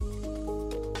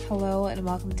Hello and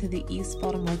welcome to the East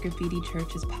Baltimore Graffiti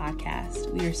Church's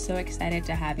podcast. We are so excited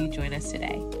to have you join us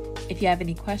today. If you have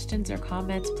any questions or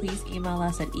comments, please email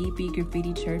us at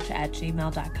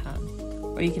ebgraffitichurch@gmail.com,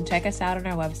 or you can check us out on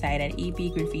our website at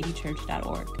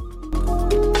ebgraffitichurch.org.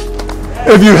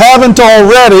 If you haven't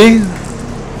already,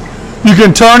 you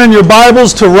can turn in your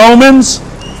Bibles to Romans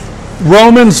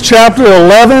chapter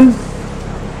 11.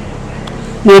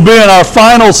 We'll be in our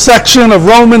final section of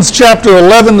Romans chapter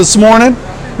 11 this morning.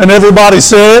 And everybody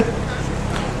said,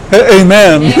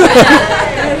 Amen.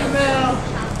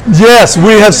 Yes,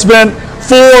 we have spent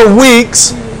 4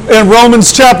 weeks in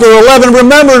Romans chapter 11.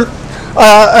 Remember,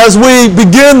 as we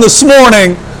begin this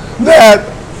morning, that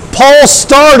Paul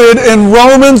started in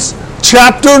Romans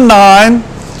chapter 9.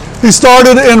 He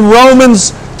started in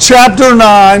Romans chapter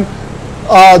 9,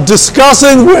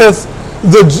 discussing with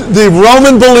the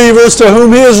Roman believers to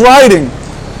whom he is writing,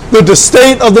 the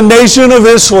state of the nation of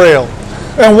Israel.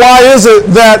 And why is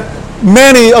it that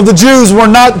many of the Jews were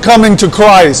not coming to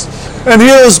Christ? And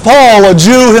here is Paul, a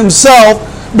Jew himself,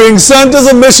 being sent as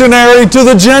a missionary to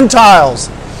the Gentiles,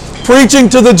 preaching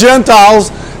to the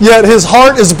Gentiles, yet his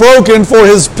heart is broken for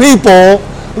his people,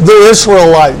 the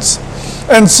Israelites.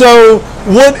 And so,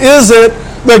 what is it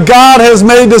that God has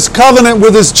made this covenant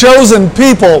with his chosen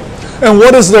people? And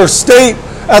what is their state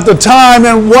at the time?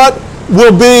 And what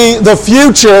will be the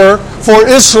future for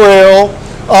Israel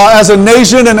as a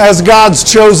nation and as God's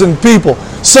chosen people?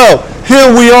 So,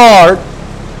 here we are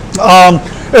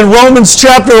in Romans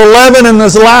chapter 11 in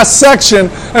this last section.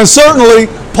 And certainly,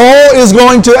 Paul is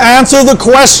going to answer the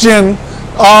question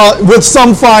with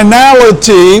some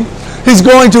finality. He's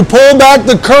going to pull back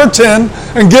the curtain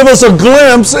and give us a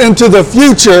glimpse into the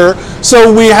future.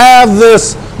 So we have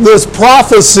this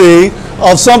prophecy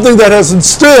of something that has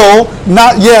still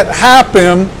not yet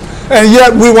happened, and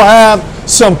yet we will have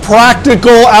some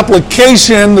practical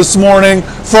application this morning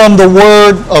from the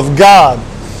Word of God.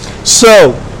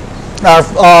 So, our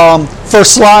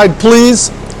first slide,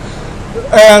 please.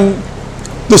 And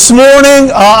this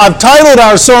morning, I've titled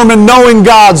our sermon, Knowing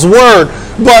God's Word.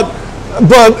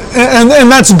 And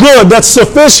that's good, that's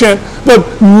sufficient, but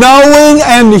knowing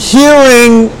and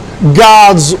hearing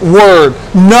God's Word.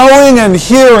 Knowing and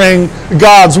hearing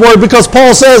God's Word. Because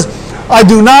Paul says, I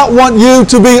do not want you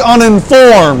to be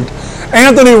uninformed.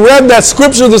 Anthony read that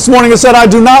scripture this morning and said, I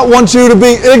do not want you to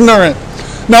be ignorant.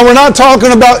 Now, we're not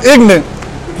talking about ignorant.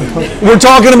 We're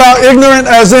talking about ignorant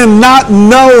as in not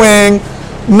knowing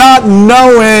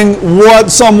what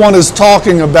someone is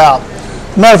talking about.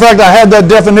 Matter of fact, I had that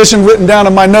definition written down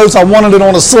in my notes. I wanted it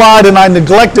on a slide and I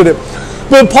neglected it.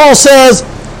 But Paul says,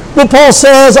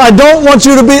 I don't want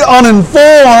you to be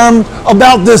uninformed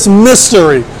about this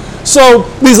mystery. So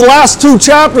these last 2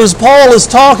 chapters, Paul is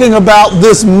talking about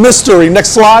this mystery. Next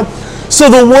slide. So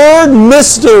the word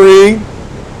mystery,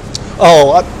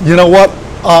 you know what?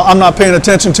 I'm not paying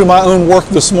attention to my own work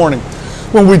this morning.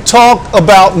 When we talk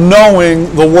about knowing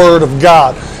the Word of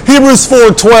God. Hebrews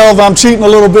 4:12, I'm cheating a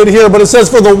little bit here, but it says,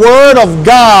 for the Word of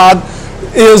God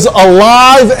is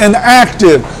alive and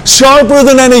active, sharper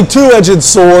than any two-edged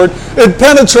sword. It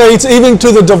penetrates even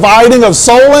to the dividing of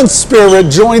soul and spirit,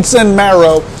 joints and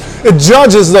marrow. It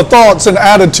judges the thoughts and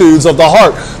attitudes of the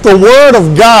heart. The Word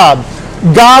of God,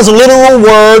 God's literal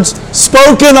words,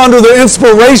 spoken under the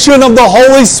inspiration of the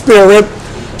Holy Spirit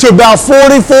to about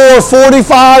 44,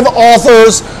 45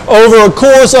 authors over a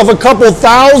course of a couple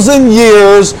thousand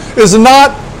years, is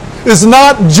not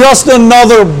just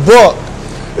another book.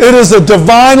 It is a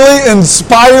divinely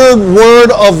inspired Word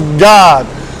of God.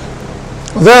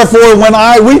 Therefore, when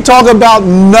we talk about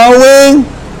knowing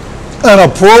and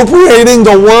appropriating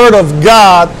the Word of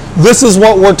God, this is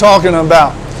what we're talking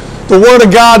about. The Word of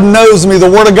God knows me. The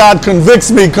Word of God convicts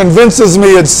me, convinces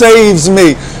me, it saves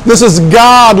me. This is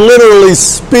God literally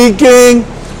speaking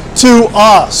to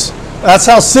us. That's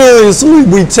how seriously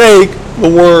we take the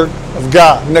Word of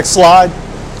God. Next slide.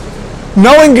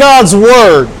 Knowing God's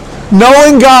Word.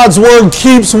 Knowing God's Word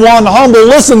keeps one humble.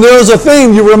 Listen, there's a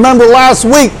theme. You remember last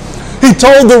week, he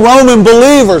told the Roman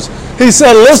believers, he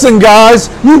said, listen guys,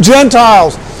 you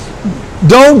Gentiles,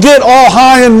 don't get all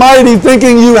high and mighty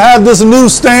thinking you have this new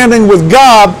standing with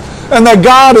God and that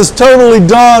God is totally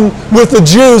done with the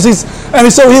Jews.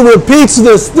 So he repeats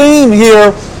this theme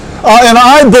here, and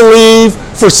I believe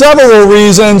for several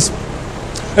reasons,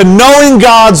 and knowing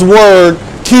God's Word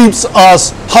keeps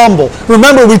us humble.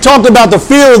 Remember, we talked about the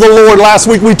fear of the Lord last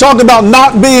week. We talked about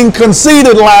not being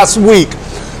conceited last week.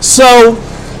 So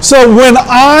when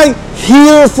I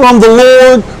hear from the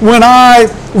Lord, when I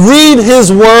read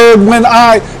His Word, when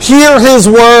I hear His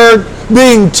Word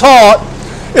being taught,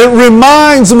 It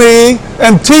reminds me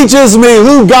and teaches me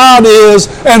who God is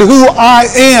and who I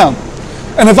am.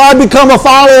 And if I become a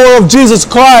follower of Jesus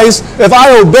Christ, if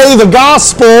I obey the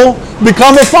gospel,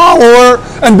 become a follower,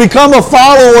 and become a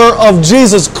follower of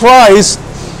Jesus Christ,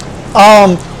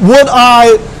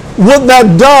 what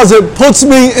that does, it puts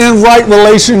me in right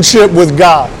relationship with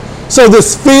God. So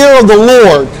this fear of the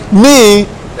Lord, me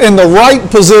in the right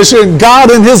position,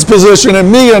 God in his position,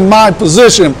 and me in my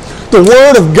position, the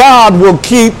Word of God will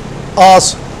keep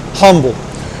us humble.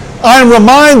 I am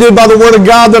reminded by the Word of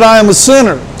God that I am a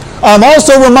sinner. I'm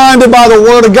also reminded by the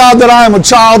Word of God that I am a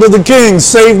child of the King,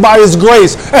 saved by his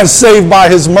grace and saved by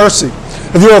his mercy.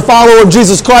 If you're a follower of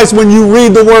Jesus Christ, when you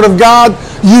read the Word of God,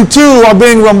 you too are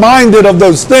being reminded of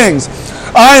those things.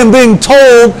 I am being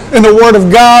told in the Word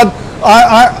of God,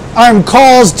 I'm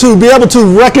caused to be able to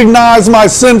recognize my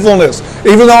sinfulness.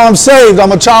 Even though I'm saved,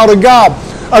 I'm a child of God.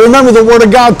 I remember the Word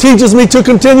of God teaches me to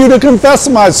continue to confess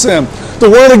my sin. The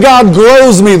Word of God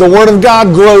grows me. The Word of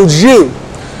God grows you.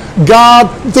 God,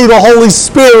 through the Holy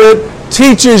Spirit,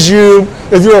 teaches you,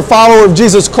 if you're a follower of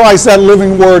Jesus Christ, that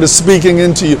living Word is speaking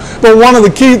into you. But one of the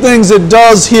key things it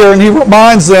does here, and he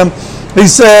reminds them, he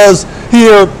says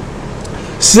here,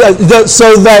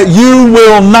 so that you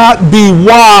will not be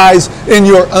wise in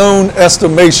your own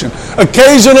estimation.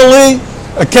 Occasionally,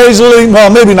 well,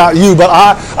 maybe not you, but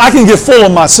I can get full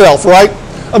of myself, right?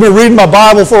 I've been reading my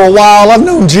Bible for a while. I've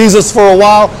known Jesus for a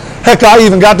while. Heck, I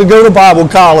even got to go to Bible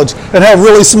college and have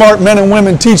really smart men and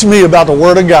women teach me about the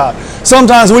Word of God.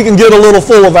 Sometimes we can get a little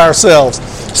full of ourselves.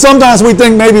 Sometimes we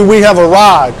think maybe we have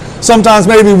arrived. Sometimes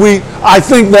maybe I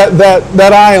think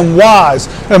that I am wise.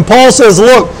 And Paul says,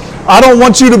 look, I don't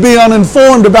want you to be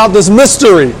uninformed about this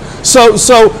mystery.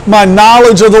 So my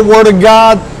knowledge of the Word of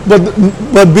God,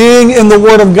 but being in the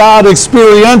Word of God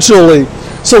experientially.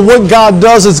 So what God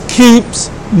does is keeps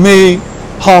me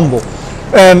humble.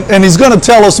 And he's going to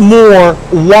tell us more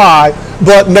why.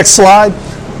 But next slide.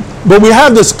 But we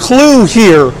have this clue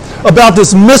here about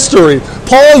this mystery.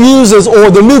 Paul uses, or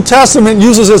the New Testament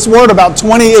uses this word about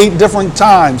 28 different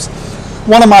times.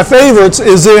 One of my favorites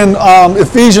is in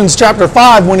Ephesians chapter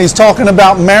 5 when he's talking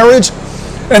about marriage.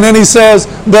 And then he says,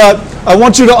 but I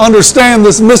want you to understand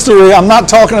this mystery. I'm not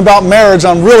talking about marriage.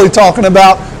 I'm really talking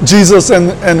about Jesus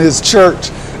and his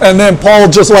church. And then Paul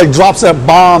just like drops that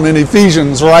bomb in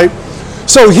Ephesians, right?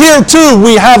 So here too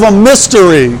we have a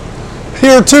mystery.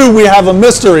 Here too we have a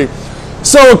mystery.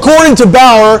 So according to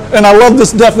Bauer, and I love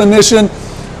this definition,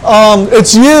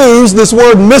 it's used, this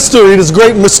word mystery, this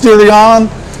great mysterion,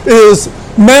 is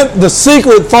meant the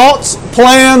secret thoughts,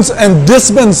 plans, and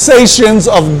dispensations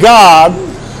of God,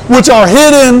 which are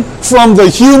hidden from the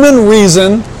human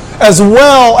reason as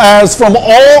well as from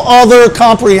all other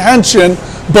comprehension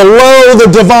below the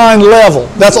divine level.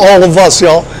 That's all of us,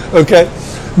 y'all, okay?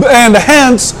 And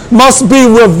hence must be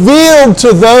revealed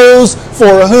to those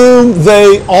for whom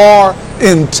they are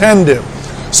intended.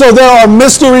 So there are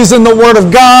mysteries in the Word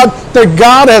of God that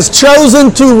God has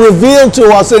chosen to reveal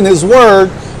to us in His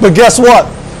Word, but guess what?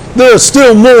 There are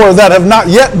still more that have not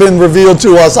yet been revealed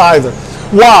to us either.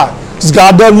 Why? Because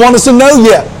God doesn't want us to know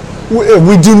yet.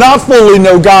 We do not fully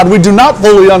know God. We do not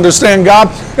fully understand God.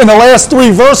 In the last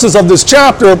 3 verses of this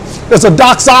chapter, it's a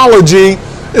doxology,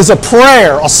 it's a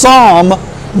prayer, a psalm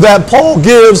that Paul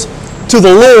gives to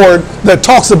the Lord that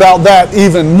talks about that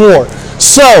even more.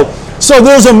 So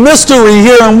there's a mystery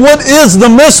here, and what is the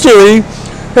mystery?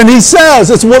 And he says,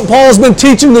 it's what Paul's been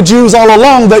teaching the Jews all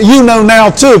along that you know now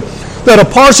too, that a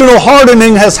partial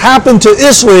hardening has happened to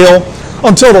Israel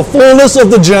until the fullness of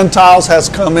the Gentiles has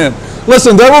come in.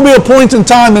 Listen, there will be a point in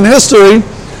time in history,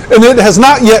 and it has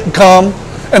not yet come,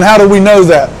 and how do we know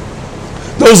that?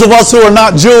 Those of us who are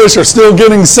not Jewish are still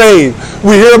getting saved.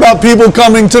 We hear about people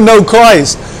coming to know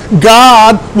Christ.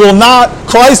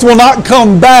 Christ will not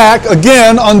come back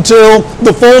again until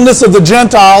the fullness of the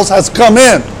Gentiles has come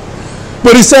in.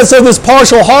 But he says, so this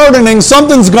partial hardening,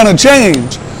 something's going to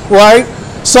change, right?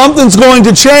 Something's going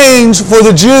to change for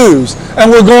the Jews.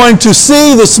 And we're going to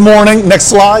see this morning, next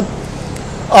slide,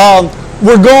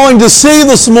 we're going to see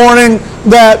this morning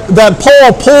that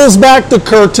Paul pulls back the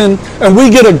curtain and we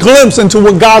get a glimpse into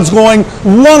what God's going,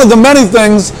 one of the many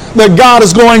things that God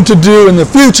is going to do in the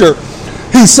future.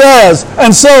 He says,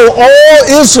 and so all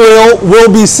Israel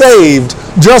will be saved,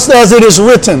 just as it is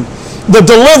written. The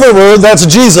deliverer, that's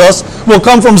Jesus, will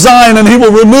come from Zion and he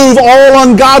will remove all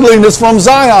ungodliness from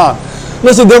Zion.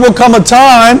 Listen, there will come a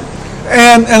time,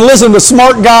 and listen, the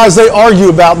smart guys, they argue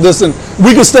about this, and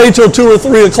we could stay till 2 or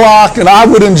 3 o'clock, and I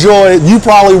would enjoy it. You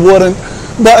probably wouldn't.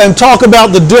 And talk about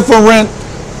the different,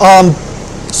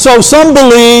 so some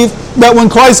believe that when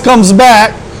Christ comes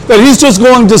back, that he's just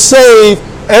going to save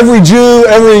every Jew,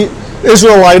 every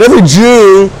Israelite, every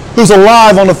Jew who's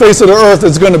alive on the face of the earth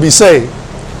is going to be saved.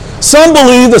 Some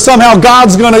believe that somehow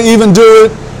God's going to even do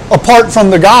it apart from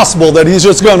the gospel, that he's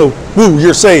just going to, woo,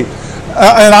 you're saved.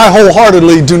 And I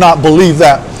wholeheartedly do not believe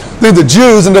that. The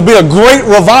Jews, and there'll be a great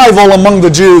revival among the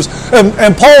Jews.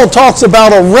 And Paul talks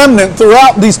about a remnant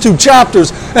throughout these 2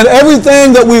 chapters. And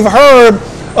everything that we've heard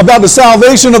about the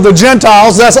salvation of the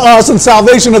Gentiles, that's us, and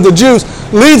salvation of the Jews,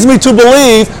 leads me to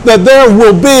believe that there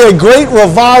will be a great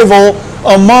revival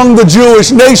among the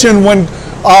Jewish nation when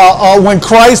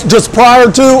Christ, just prior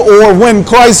to or when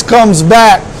Christ comes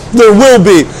back, there will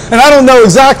be. And I don't know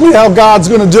exactly how God's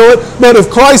going to do it, but if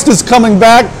Christ is coming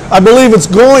back, I believe it's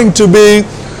going to be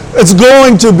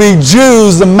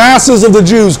Jews, the masses of the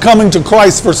Jews coming to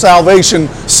Christ for salvation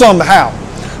somehow.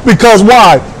 Because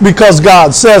why? Because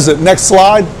God says it. Next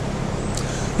slide.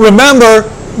 Remember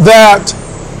that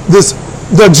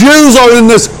the Jews are in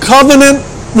this covenant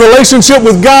relationship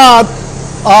with God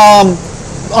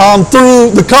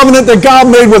through the covenant that God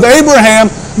made with Abraham,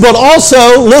 but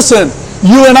also, listen,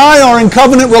 you and I are in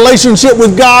covenant relationship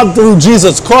with God through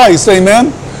Jesus Christ.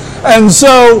 Amen? And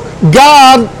so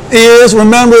God is,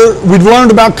 remember, we've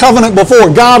learned about covenant before.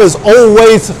 God is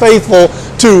always faithful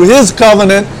to his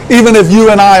covenant, even if you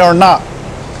and I are not.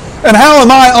 And how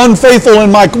am I unfaithful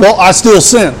in well, I still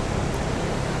sin.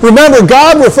 Remember,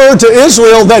 God referred to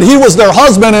Israel that he was their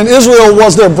husband and Israel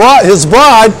was his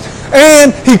bride,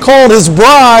 and he called his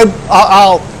bride,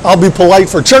 I'll be polite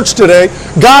for church today,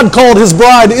 God called his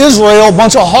bride Israel a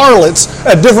bunch of harlots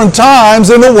at different times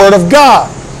in the Word of God.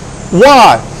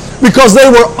 Why? Because they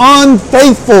were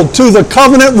unfaithful to the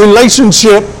covenant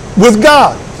relationship with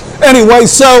God. Anyway,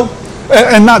 so,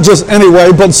 and not just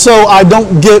anyway, but so I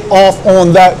don't get off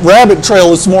on that rabbit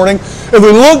trail this morning, if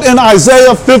we look in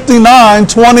Isaiah 59,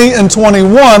 20 and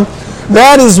 21,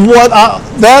 that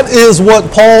is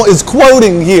what Paul is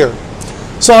quoting here.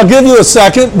 So I'll give you a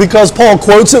second because Paul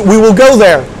quotes it. We will go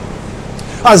there.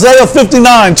 Isaiah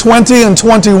 59, 20 and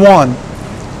 21.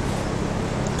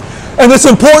 And it's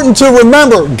important to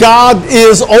remember, God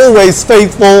is always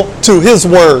faithful to his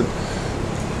word.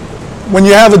 When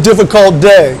you have a difficult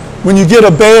day, when you get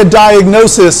a bad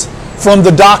diagnosis from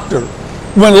the doctor,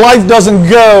 when life doesn't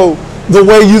go the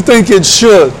way you think it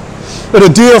should. But a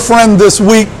dear friend this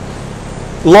week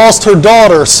lost her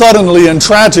daughter suddenly and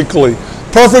tragically.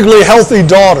 Perfectly healthy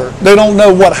daughter. They don't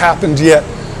know what happened yet.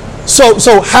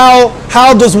 So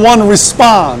how does one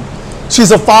respond?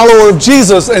 She's a follower of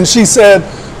Jesus, and she said,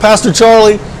 Pastor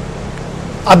Charlie,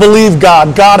 I believe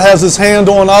God. God has his hand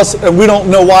on us, and we don't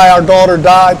know why our daughter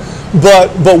died,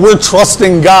 but we're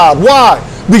trusting God. Why?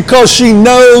 Because she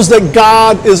knows that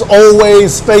God is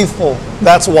always faithful.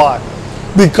 That's why.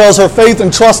 Because her faith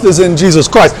and trust is in Jesus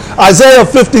Christ. Isaiah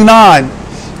 59.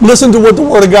 Listen to what the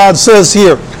Word of God says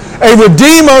here. A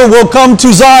Redeemer will come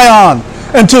to Zion,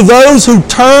 and to those who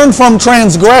turn from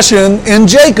transgression in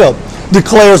Jacob,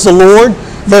 declares the Lord.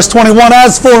 Verse 21,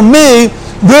 as for me,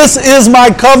 this is my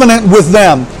covenant with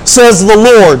them, says the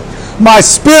Lord. My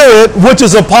spirit, which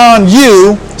is upon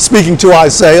you, speaking to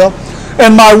Isaiah,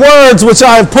 and my words which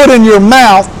I have put in your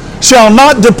mouth, shall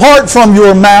not depart from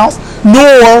your mouth,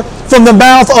 nor from the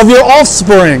mouth of your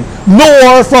offspring,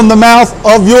 nor from the mouth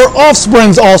of your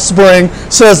offspring's offspring,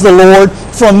 says the Lord,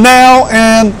 from now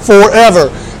and forever.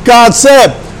 God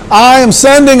said, I am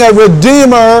sending a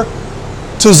Redeemer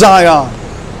to Zion.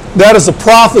 That is a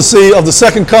prophecy of the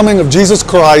second coming of Jesus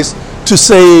Christ to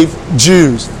save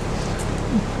Jews.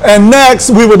 And next,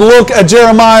 we would look at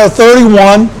Jeremiah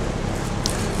 31.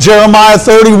 Jeremiah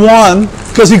 31,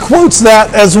 because he quotes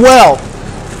that as well.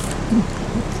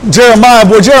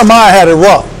 Jeremiah had it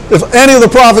rough. If any of the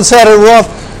prophets had it rough,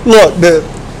 look, they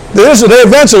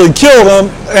eventually killed him,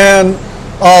 and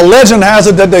legend has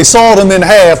it that they sawed him in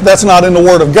half. That's not in the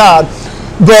Word of God.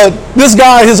 But this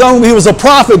guy, he was a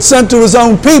prophet sent to his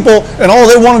own people, and all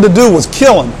they wanted to do was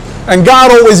kill him. And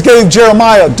God always gave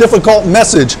Jeremiah a difficult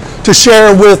message to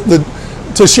share with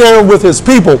his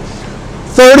people.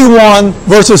 31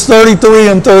 verses 33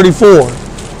 and 34.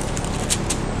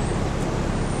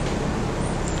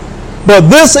 But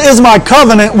this is my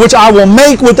covenant which I will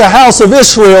make with the house of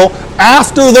Israel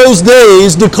after those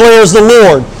days, declares the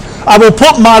Lord. I will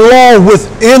put my law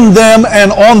within them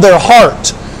and on their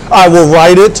heart I will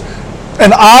write it,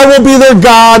 and I will be their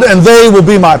God, and they will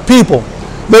be my people.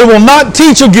 They will not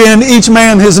teach again each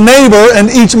man his neighbor and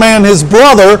each man his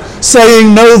brother,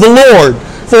 saying, know the Lord,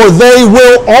 for they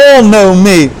will all know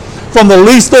me, from the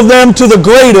least of them to the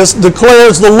greatest,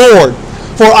 declares the Lord.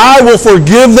 For I will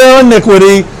forgive their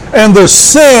iniquity, and their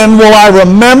sin will I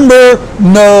remember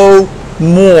no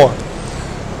more.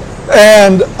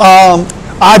 And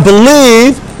I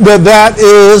believe that that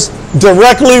is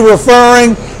directly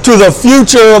referring to the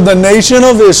future of the nation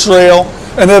of Israel,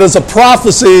 and it is a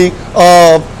prophecy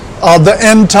of the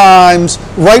end times,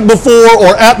 right before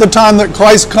or at the time that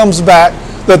Christ comes back,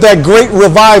 that great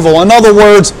revival. In other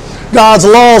words, God's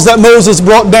laws that Moses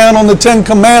brought down on the Ten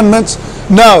Commandments,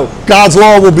 no, God's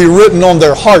law will be written on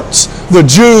their hearts. The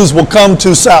Jews will come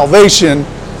to salvation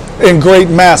in great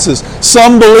masses.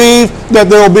 Some believe that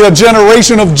there will be a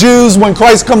generation of Jews when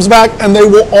Christ comes back and they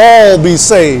will all be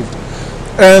saved.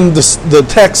 And the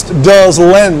text does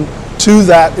lend to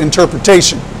that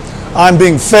interpretation. I'm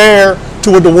being fair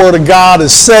to what the Word of God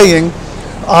is saying.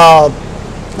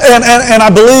 And I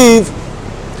believe,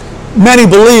 many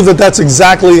believe that that's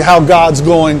exactly how God's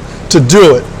going to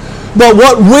do it. But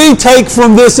what we take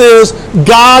from this is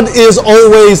God is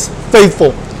always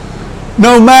faithful.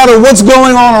 No matter what's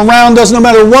going on around us, no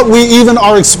matter what we even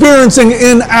are experiencing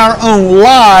in our own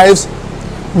lives,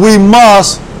 we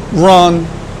must run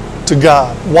to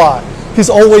God. Why? He's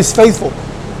always faithful.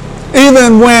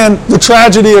 Even when the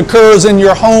tragedy occurs in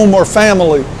your home or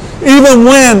family, even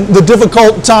when the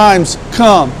difficult times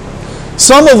come.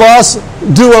 Some of us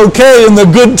do okay in the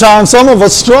good times. Some of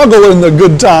us struggle in the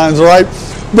good times, right?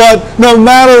 But no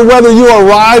matter whether you are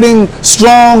riding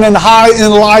strong and high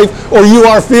in life or you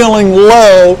are feeling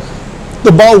low,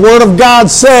 the Word of God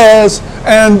says,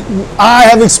 and I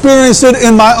have experienced it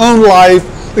in my own life,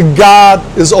 that God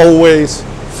is always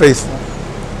faithful.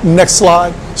 Next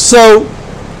slide. So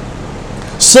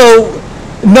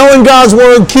knowing God's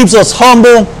Word keeps us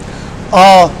humble.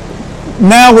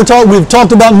 Now we've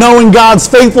talked about knowing God's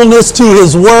faithfulness to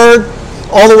His Word,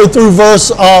 all the way through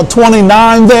verse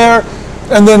 29 there.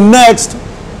 And then next,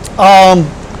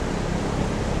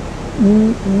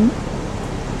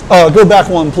 go back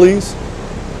one, please.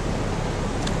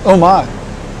 Oh my,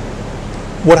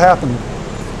 what happened?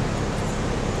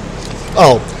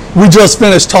 Oh, we just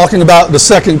finished talking about the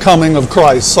second coming of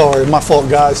Christ. Sorry, my fault,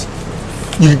 guys.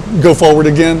 You go forward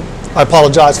again. I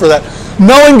apologize for that.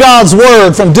 Knowing God's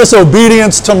Word from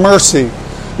disobedience to mercy.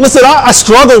 Listen, I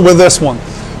struggle with this one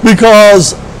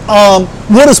because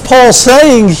what is Paul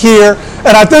saying here?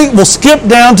 And I think we'll skip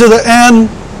down to the end.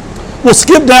 We'll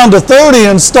skip down to 30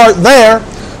 and start there.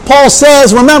 Paul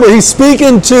says, remember, he's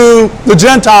speaking to the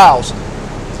Gentiles.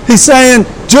 He's saying,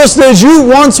 just as you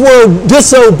once were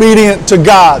disobedient to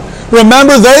God.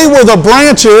 Remember, they were the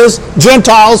branches,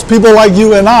 Gentiles, people like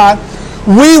you and I.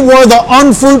 We were the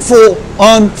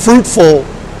unfruitful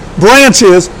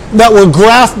branches that were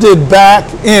grafted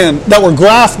back in, that were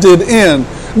grafted in.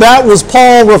 That was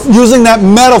Paul using that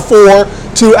metaphor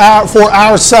for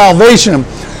our salvation.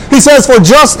 He says, for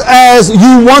just as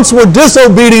you once were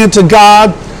disobedient to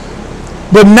God,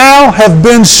 but now have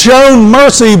been shown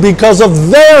mercy because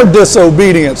of their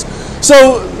disobedience.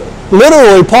 So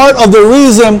literally part of the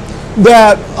reason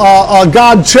that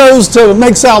God chose to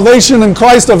make salvation in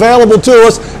Christ available to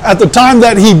us at the time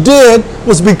that He did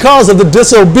was because of the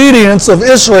disobedience of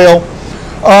Israel.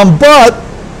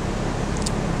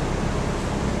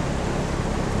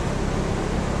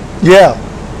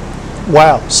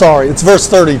 It's verse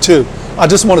 32. I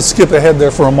just want to skip ahead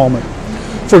there for a moment.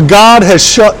 For God has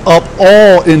shut up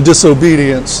all in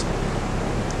disobedience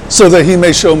so that He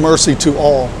may show mercy to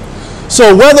all.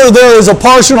 So whether there is a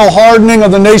partial hardening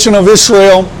of the nation of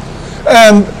Israel,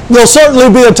 and there'll certainly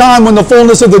be a time when the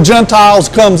fullness of the Gentiles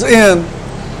comes in,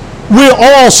 we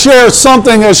all share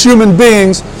something as human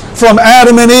beings from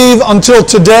Adam and Eve until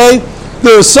today.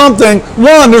 There's something,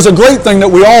 there's a great thing that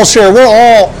we all share.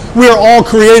 We are all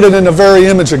created in the very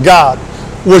image of God,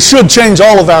 which should change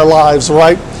all of our lives,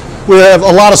 right? We have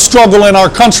a lot of struggle in our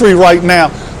country right now.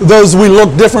 Those we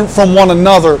look different from one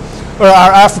another.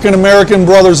 Our African American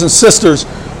brothers and sisters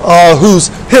whose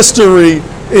history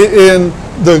in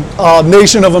the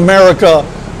nation of America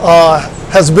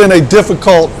has been a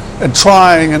difficult and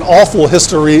trying and awful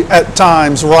history at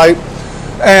times, right?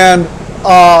 And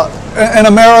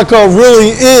America really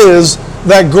is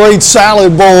that great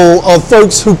salad bowl of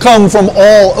folks who come from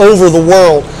all over the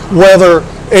world, whether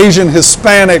Asian,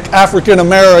 Hispanic, African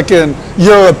American,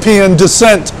 European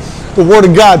descent. The Word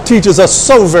of God teaches us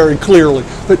so very clearly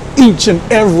that each and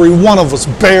every one of us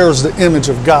bears the image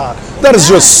of God. That is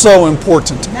just so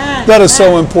important. That is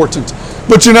so important.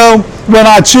 But you know, when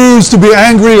I choose to be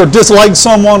angry or dislike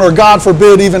someone or, God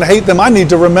forbid, even hate them, I need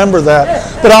to remember that.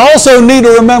 But I also need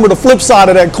to remember the flip side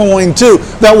of that coin too,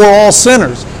 that we're all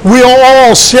sinners. We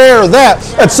all share that.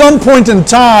 At some point in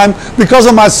time, because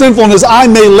of my sinfulness, I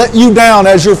may let you down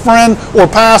as your friend or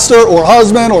pastor or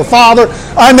husband or father.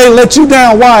 I may let you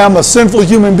down. Why? I'm a sinful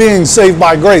human being saved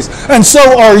by grace. And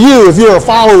so are you if you're a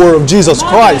follower of Jesus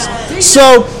Christ.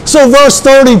 So verse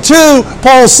 32,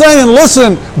 Paul's saying,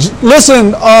 listen,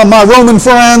 my Roman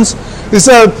friends. He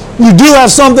said, you do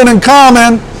have something in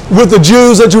common with the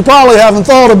Jews that you probably haven't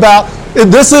thought about.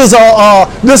 This is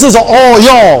a all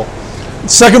y'all.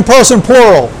 Second person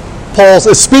plural. Paul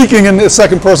is speaking in the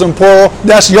second person plural.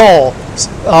 That's y'all.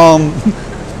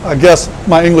 I guess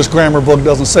my English grammar book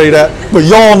doesn't say that, but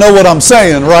y'all know what I'm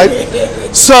saying, right?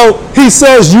 So he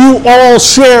says, you all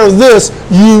share this.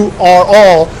 You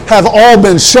have all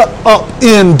been shut up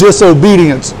in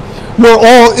disobedience. We're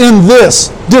all in this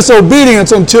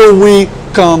disobedience until we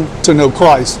come to know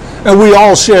Christ. And we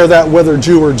all share that, whether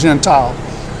Jew or Gentile,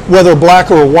 whether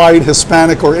black or white,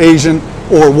 Hispanic or Asian,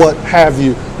 or what have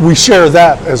you. We share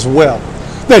that as well.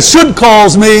 That should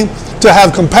cause me to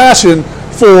have compassion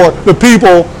for the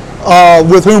people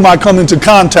with whom I come into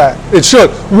contact. It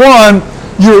should. One,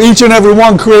 you're each and every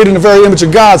one created in the very image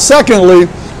of God. Secondly,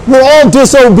 we're all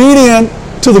disobedient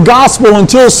to the gospel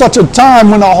until such a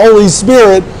time when the Holy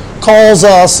Spirit calls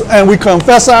us and we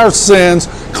confess our sins,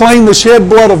 claim the shed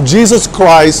blood of Jesus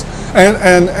Christ,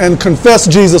 and confess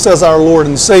Jesus as our Lord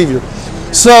and Savior.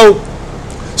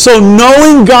 So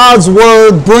knowing God's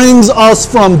word brings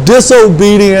us from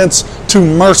disobedience to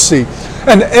mercy.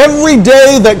 And every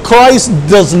day that Christ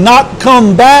does not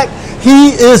come back, he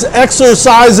is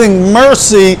exercising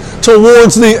mercy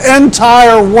towards the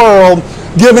entire world,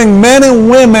 giving men and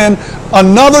women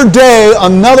another day,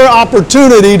 another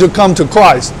opportunity to come to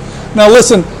Christ. Now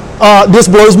listen, this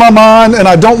blows my mind, and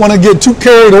I don't want to get too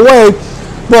carried away,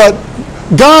 but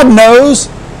God knows.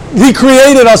 He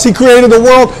created us. He created the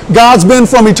world. God's been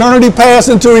from eternity past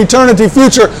into eternity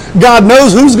future. God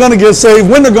knows who's going to get saved,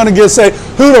 when they're going to get saved,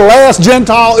 who the last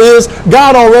Gentile is.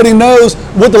 God already knows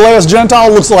what the last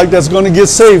Gentile looks like that's going to get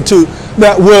saved to,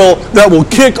 that will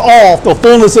kick off the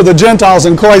fullness of the Gentiles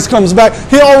and Christ comes back.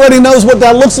 He already knows what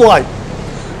that looks like.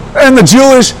 And the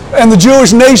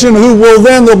Jewish nation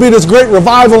there'll be this great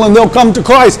revival and they'll come to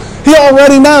Christ. He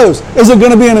already knows. Is it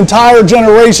going to be an entire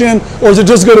generation, or is it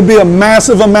just going to be a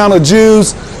massive amount of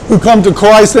Jews who come to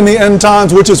Christ in the end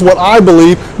times, which is what I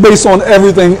believe based on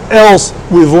everything else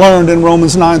we've learned in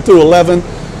Romans 9 through 11.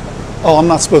 Oh, I'm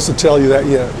not supposed to tell you that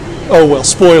yet. Oh, well,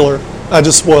 spoiler. I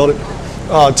just spoiled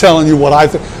it, telling you what I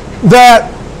think.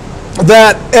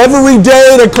 That every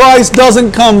day that Christ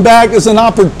doesn't come back is an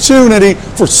opportunity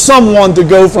for someone to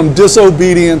go from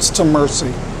disobedience to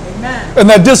mercy. Amen. And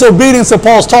that disobedience that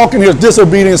Paul's talking here is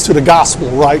disobedience to the gospel,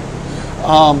 right?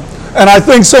 And I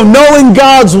think so. Knowing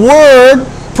God's word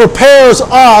prepares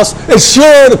us. It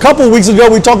should. A couple of weeks ago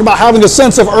we talked about having a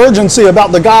sense of urgency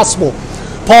about the gospel.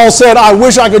 Paul said, I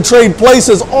wish I could trade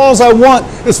places. All I want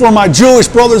is for my Jewish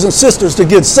brothers and sisters to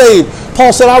get saved.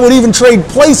 Paul said, I would even trade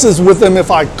places with them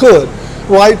if I could,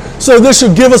 right? So this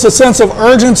should give us a sense of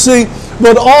urgency,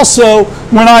 but also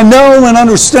when I know and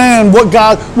understand when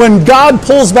God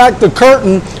pulls back the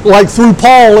curtain, like through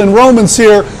Paul in Romans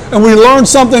here, and we learn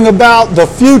something about the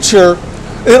future,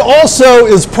 it also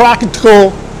is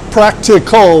practical,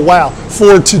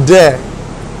 for today.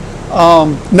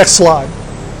 Next slide.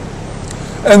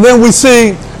 And then we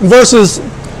see verses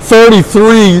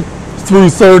 33 through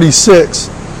 36.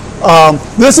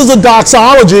 This is a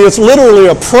doxology. It's literally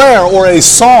a prayer or a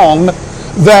song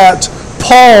that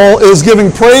Paul is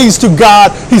giving praise to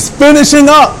God. He's finishing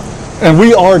up, and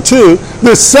we are too,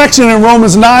 this section in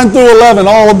Romans 9 through 11,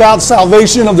 all about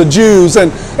salvation of the Jews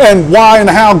and why and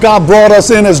how God brought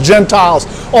us in as Gentiles.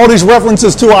 All these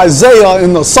references to Isaiah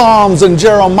in the Psalms and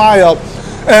Jeremiah.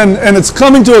 And it's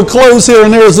coming to a close here,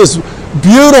 and there's this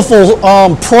beautiful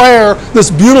prayer, this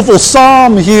beautiful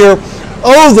psalm here.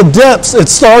 Oh, the depths, it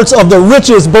starts, of the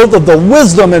riches, both of the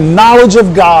wisdom and knowledge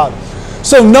of God.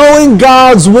 So knowing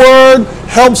God's word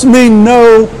helps me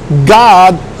know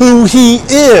God, who he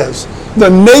is, the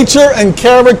nature and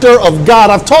character of God.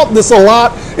 I've taught this a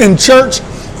lot in church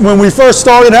when we first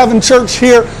started having church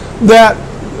here, that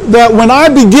when I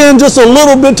begin just a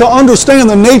little bit to understand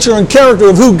the nature and character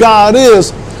of who God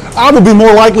is, I will be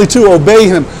more likely to obey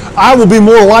him. I will be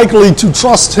more likely to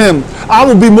trust him. I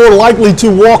will be more likely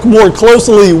to walk more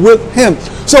closely with him.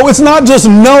 So it's not just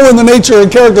knowing the nature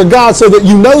and character of God so that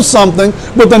you know something,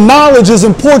 but the knowledge is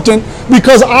important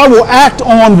because I will act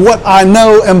on what I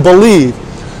know and believe.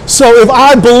 So if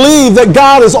I believe that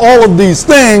God is all of these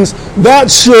things, that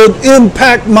should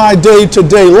impact my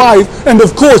day-to-day life, and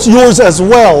of course yours as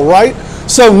well, right?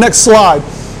 So next slide.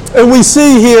 And we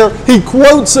see here, he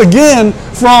quotes again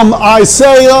from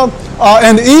Isaiah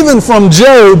and even from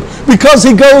Job, because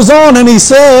he goes on and he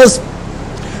says,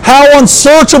 how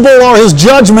unsearchable are his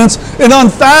judgments and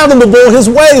unfathomable his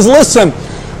ways. Listen,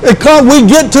 We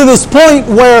get to this point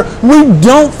where we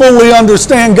don't fully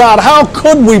understand God. How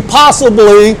could we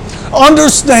possibly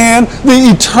understand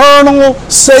the eternal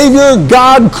Savior,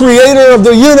 God, creator of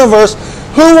the universe?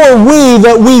 Who are we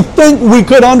that we think we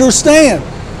could understand?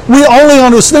 We only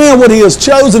understand what he has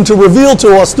chosen to reveal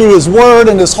to us through his word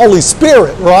and his Holy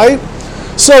Spirit, right?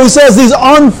 So he says these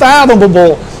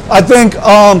unfathomable, I think,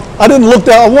 I wanted to look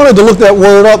that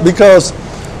word up because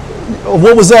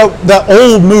what was that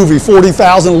old movie,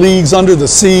 40,000 Leagues Under the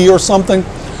Sea or something?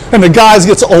 And the guys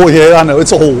I know,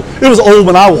 it's old. It was old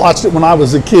when I watched it when I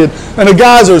was a kid. And the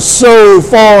guys are so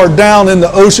far down in the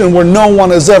ocean where no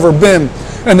one has ever been.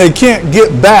 And they can't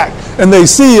get back. And they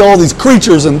see all these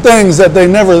creatures and things and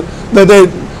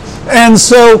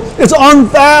so it's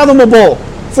unfathomable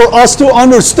for us to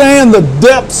understand the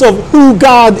depths of who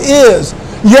God is.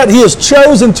 Yet he has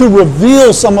chosen to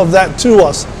reveal some of that to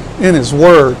us in his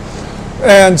word.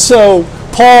 And so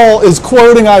Paul is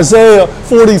quoting Isaiah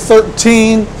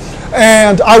 40:13.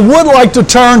 And I would like to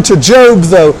turn to Job,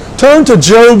 though. Turn to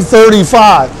Job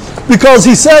 35, because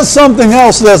he says something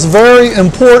else that's very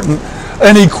important.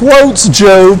 And he quotes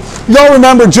Job. Y'all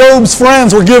remember Job's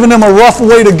friends were giving him a rough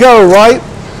way to go, right?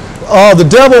 The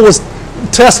devil was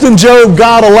testing Job.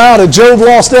 God allowed it. Job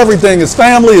lost everything. His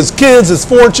family, his kids, his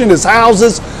fortune, his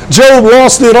houses. Job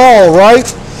lost it all,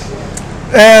 right?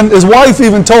 And his wife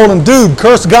even told him, dude,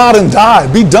 curse God and die.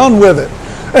 Be done with it.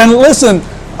 And listen,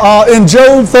 in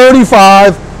Job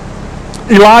 35,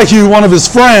 Elihu, one of his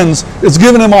friends, is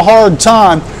giving him a hard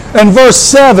time. And verse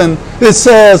 7, it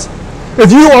says,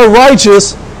 if you are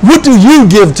righteous, what do you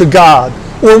give to God?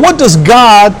 Or what does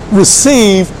God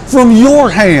receive from your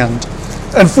hand?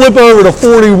 And flip over to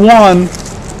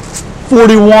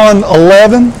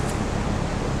 41:11.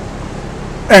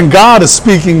 And God is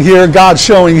speaking here, God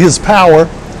showing his power.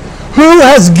 Who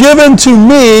has given to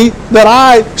me that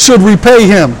I should repay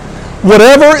him?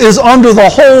 Whatever is under the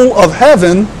whole of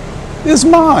heaven is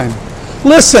mine.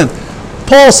 Listen,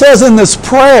 Paul says in this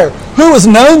prayer, who has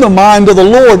known the mind of the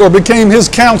Lord or became his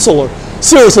counselor?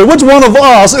 Seriously, which one of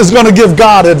us is going to give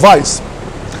God advice?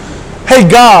 Hey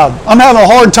God, I'm having a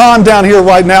hard time down here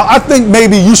right now. I think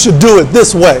maybe you should do it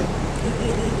this way.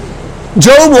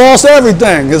 Job lost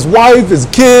everything. His wife, his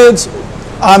kids.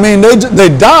 I mean, they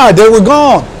died. They were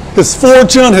gone. His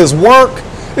fortune, his work.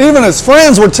 Even his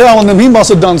friends were telling him he must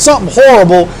have done something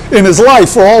horrible in his life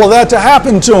for all of that to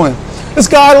happen to him. This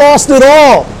guy lost it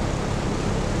all.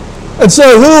 And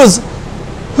so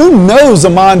who knows the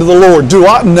mind of the Lord? Do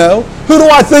I know? Who do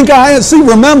I think I am? See,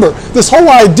 remember, this whole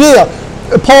idea,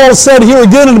 Paul said here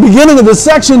again in the beginning of this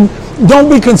section, don't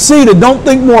be conceited. Don't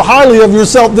think more highly of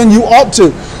yourself than you ought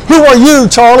to. Who are you,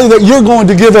 Charlie, that you're going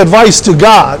to give advice to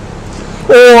God?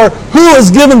 Or who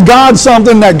has given God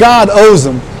something that God owes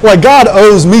him? Like God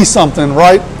owes me something,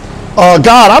 right?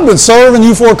 God, I've been serving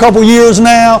you for a couple years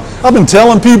now. I've been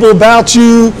telling people about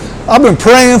you. I've been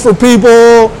praying for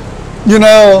people. You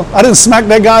know, I didn't smack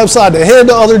that guy upside the head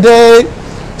the other day.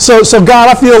 So God,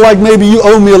 I feel like maybe you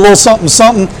owe me a little something.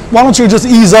 Why don't you just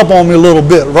ease up on me a little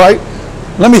bit, right?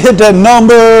 Let me hit that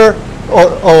number.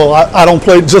 I don't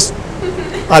play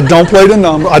the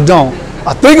number. I don't.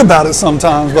 I think about it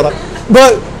sometimes, but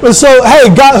so, hey,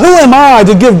 God, who am I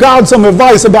to give God some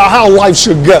advice about how life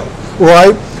should go,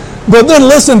 right? But then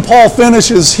listen, Paul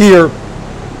finishes here.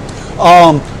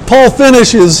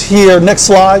 Next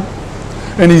slide.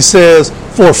 And he says,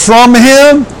 for from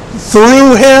him,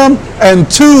 through him, and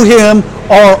to him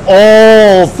are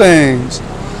all things.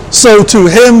 So to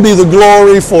him be the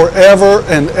glory forever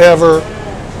and ever.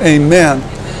 Amen.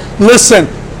 Listen,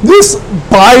 this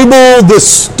Bible, this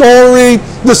story,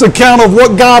 this account of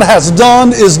what God has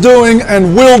done, is doing,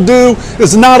 and will do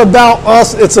is not about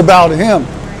us, it's about him.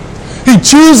 He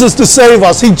chooses to save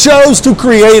us. He chose to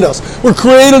create us. We're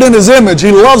created in his image.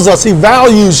 He loves us. He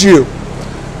values you.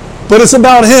 But it's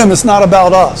about him. It's not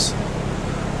about us.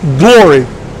 Glory,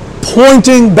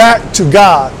 pointing back to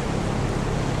God.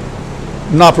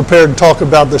 I'm not prepared to talk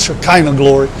about the Shekinah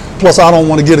glory. Plus, I don't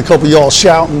want to get a couple of y'all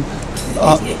shouting.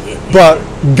 But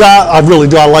God, I really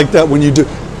do. I like that when you do.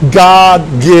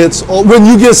 When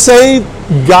you get saved,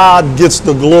 God gets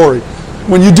the glory.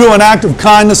 When you do an act of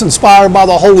kindness inspired by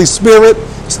the Holy Spirit,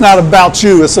 it's not about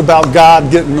you. It's about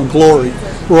God getting the glory,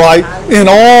 right? In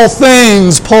all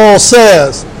things, Paul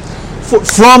says,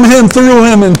 from him, through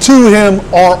him, and to him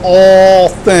are all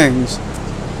things.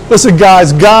 Listen,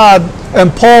 guys, God,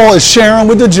 and Paul is sharing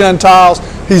with the Gentiles.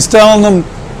 He's telling them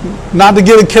not to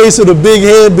get a case of the big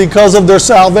head because of their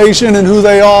salvation and who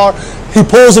they are. He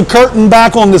pulls a curtain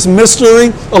back on this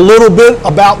mystery a little bit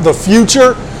about the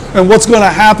future and what's going to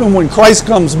happen when Christ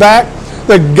comes back.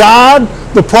 That God,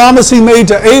 the promise he made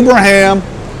to Abraham,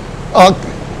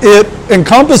 It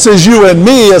encompasses you and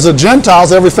me as a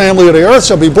Gentiles. Every family of the earth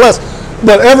shall be blessed.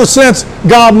 But ever since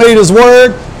God made his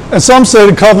word, and some say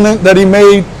the covenant that he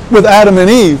made with Adam and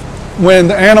Eve, when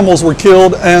the animals were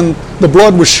killed and the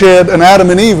blood was shed and Adam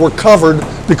and Eve were covered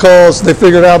because they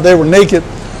figured out they were naked.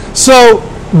 So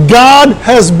God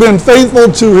has been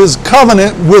faithful to his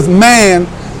covenant with man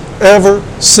ever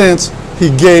since he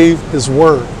gave his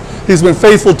word. He's been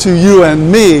faithful to you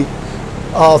and me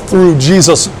through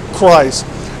Jesus Christ.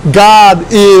 God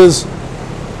is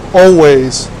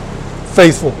always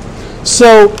faithful.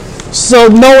 So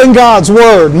knowing God's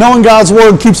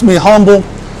word keeps me humble.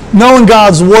 Knowing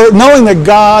God's word, knowing that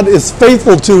God is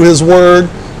faithful to his word,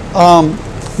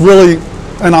 really,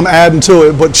 and I'm adding to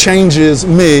it, but changes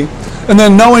me. And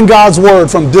then knowing God's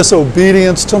word from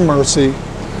disobedience to mercy.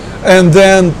 And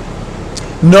then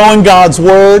knowing God's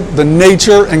word, the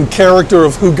nature and character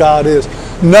of who God is.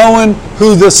 Knowing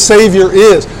who this Savior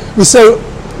is.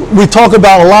 We talk a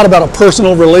lot about a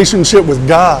personal relationship with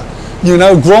God. You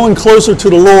know, growing closer to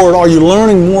the Lord, are you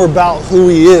learning more about who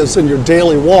he is in your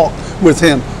daily walk with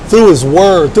him? Through his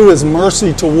word, through his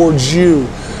mercy towards you.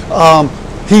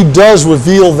 He does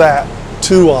reveal that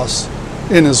to us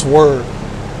in his word.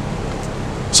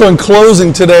 So in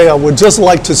closing today, I would just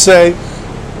like to say,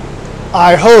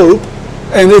 I hope,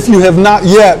 and if you have not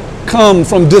yet come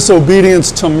from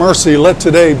disobedience to mercy, let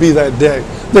today be that day.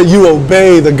 That you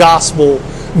obey the gospel,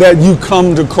 that you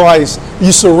come to Christ,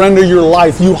 you surrender your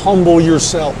life, you humble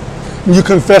yourself, you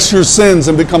confess your sins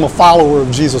and become a follower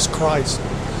of Jesus Christ.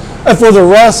 And for the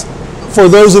rest, for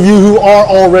those of you who are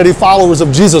already followers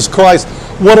of Jesus Christ,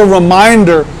 what a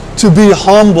reminder to be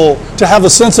humble, to have a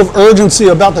sense of urgency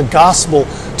about the gospel,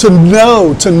 to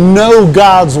know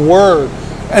God's word,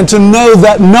 and to know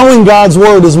that knowing God's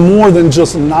word is more than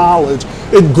just knowledge.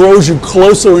 It grows you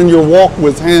closer in your walk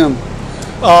with him.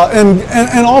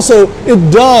 And also,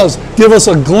 it does give us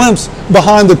a glimpse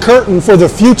behind the curtain for the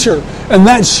future. And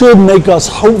that should make us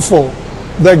hopeful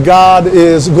that God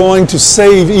is going to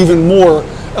save even more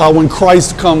when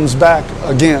Christ comes back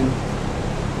again.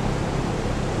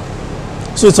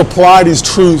 So let's apply these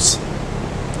truths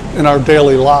in our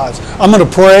daily lives. I'm going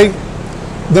to pray,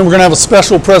 then we're going to have a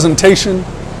special presentation,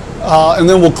 and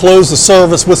then we'll close the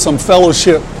service with some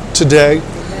fellowship today.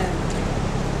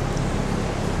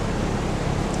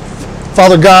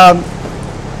 Father God,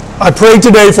 I pray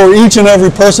today for each and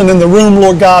every person in the room,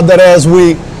 Lord God, that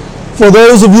for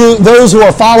those of you, those who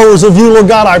are followers of you, Lord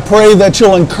God, I pray that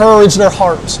you'll encourage their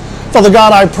hearts. Father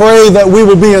God, I pray that we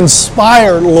will be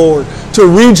inspired, Lord, to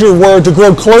read your word, to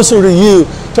grow closer to you,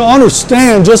 to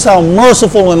understand just how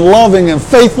merciful and loving and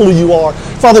faithful you are.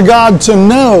 Father God, to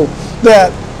know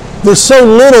that there's so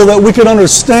little that we can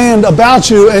understand about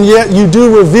you, and yet you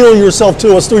do reveal yourself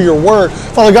to us through your word.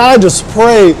 Father God, I just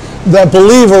pray that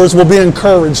believers will be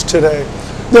encouraged today.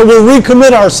 That we'll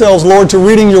recommit ourselves, Lord, to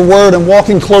reading your word and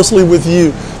walking closely with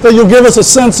you. That you'll give us a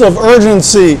sense of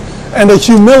urgency and a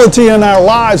humility in our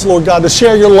lives, Lord God, to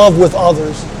share your love with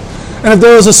others. And if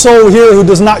there is a soul here who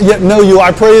does not yet know you,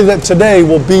 I pray that today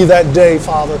will be that day,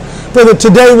 Father. Pray that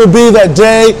today will be that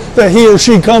day that he or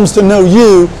she comes to know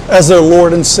you as their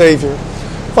Lord and Savior.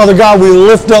 Father God, we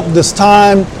lift up this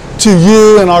time to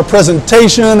you in our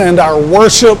presentation and our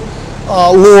worship,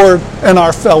 Lord, and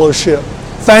our fellowship.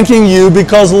 Thanking you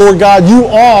because, Lord God, you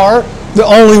are the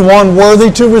only one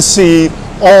worthy to receive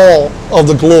all of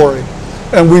the glory.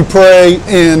 And we pray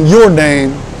in your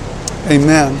name,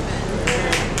 amen.